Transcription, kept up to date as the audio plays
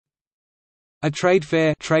A trade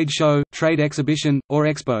fair, trade show, trade exhibition, or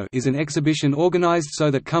expo is an exhibition organized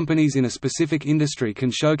so that companies in a specific industry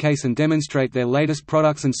can showcase and demonstrate their latest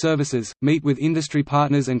products and services, meet with industry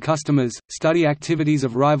partners and customers, study activities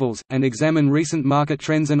of rivals, and examine recent market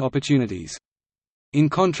trends and opportunities. In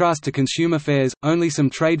contrast to consumer fairs, only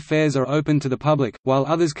some trade fairs are open to the public, while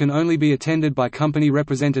others can only be attended by company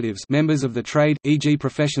representatives, members of the trade, e.g.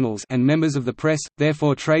 professionals, and members of the press.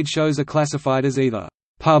 Therefore, trade shows are classified as either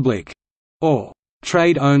public or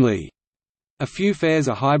trade only. A few fairs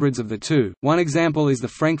are hybrids of the two. One example is the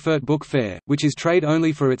Frankfurt Book Fair, which is trade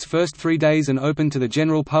only for its first 3 days and open to the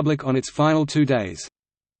general public on its final 2 days.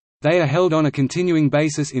 They are held on a continuing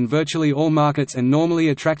basis in virtually all markets and normally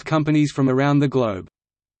attract companies from around the globe.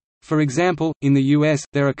 For example, in the US,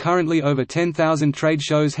 there are currently over 10,000 trade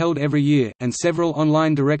shows held every year, and several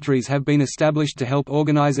online directories have been established to help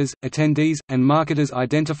organizers, attendees, and marketers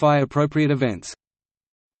identify appropriate events.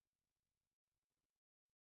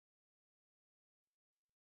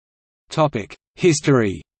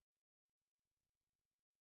 History.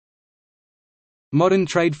 Modern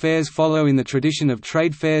trade fairs follow in the tradition of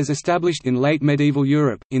trade fairs established in late medieval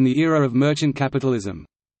Europe, in the era of merchant capitalism.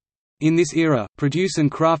 In this era, produce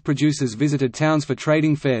and craft producers visited towns for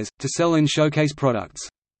trading fairs, to sell and showcase products.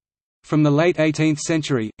 From the late 18th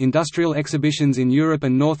century, industrial exhibitions in Europe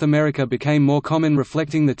and North America became more common,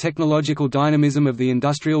 reflecting the technological dynamism of the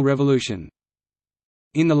Industrial Revolution.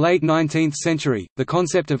 In the late 19th century, the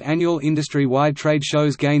concept of annual industry-wide trade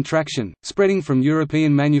shows gained traction, spreading from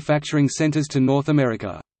European manufacturing centers to North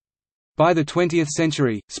America. By the 20th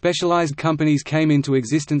century, specialized companies came into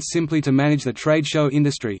existence simply to manage the trade show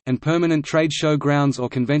industry, and permanent trade show grounds or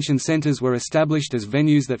convention centers were established as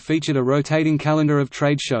venues that featured a rotating calendar of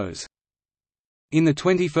trade shows. In the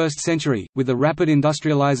 21st century, with the rapid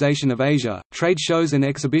industrialization of Asia, trade shows and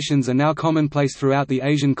exhibitions are now commonplace throughout the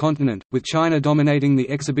Asian continent, with China dominating the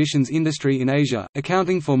exhibitions industry in Asia,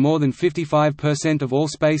 accounting for more than 55% of all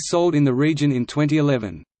space sold in the region in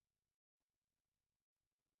 2011.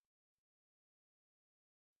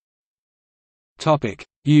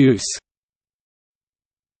 Use.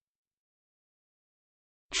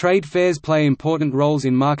 Trade fairs play important roles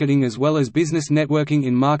in marketing as well as business networking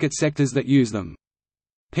in market sectors that use them.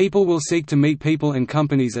 People will seek to meet people and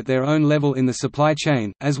companies at their own level in the supply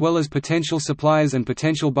chain, as well as potential suppliers and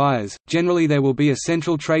potential buyers. Generally, there will be a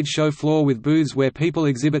central trade show floor with booths where people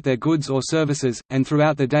exhibit their goods or services, and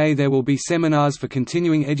throughout the day there will be seminars for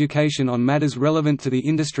continuing education on matters relevant to the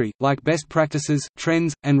industry, like best practices,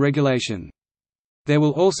 trends, and regulation. There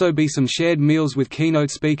will also be some shared meals with keynote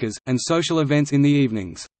speakers, and social events in the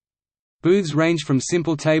evenings. Booths range from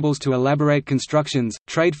simple tables to elaborate constructions.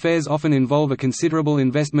 Trade fairs often involve a considerable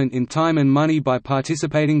investment in time and money by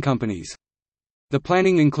participating companies. The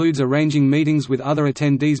planning includes arranging meetings with other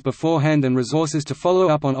attendees beforehand and resources to follow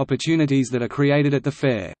up on opportunities that are created at the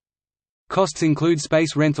fair. Costs include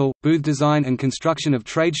space rental, booth design and construction of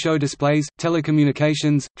trade show displays,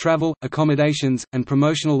 telecommunications, travel, accommodations, and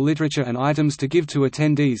promotional literature and items to give to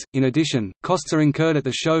attendees. In addition, costs are incurred at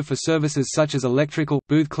the show for services such as electrical,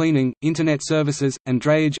 booth cleaning, internet services, and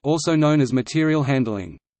drayage, also known as material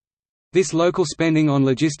handling. This local spending on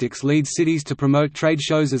logistics leads cities to promote trade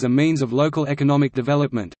shows as a means of local economic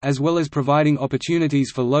development, as well as providing opportunities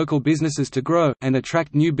for local businesses to grow, and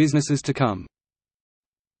attract new businesses to come.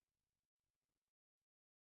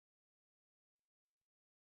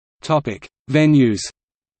 Venues.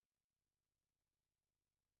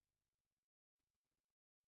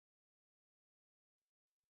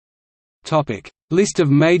 List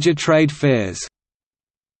of major trade fairs.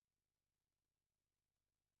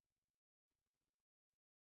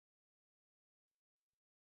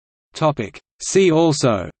 See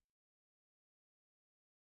also: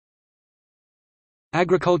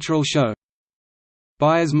 Agricultural show,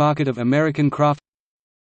 Buyer's Market of American Craft,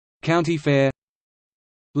 County Fair,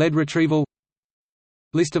 Lead retrieval,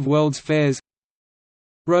 List of World's Fairs,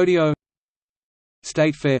 Rodeo,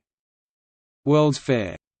 State Fair, World's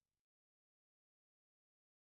Fair.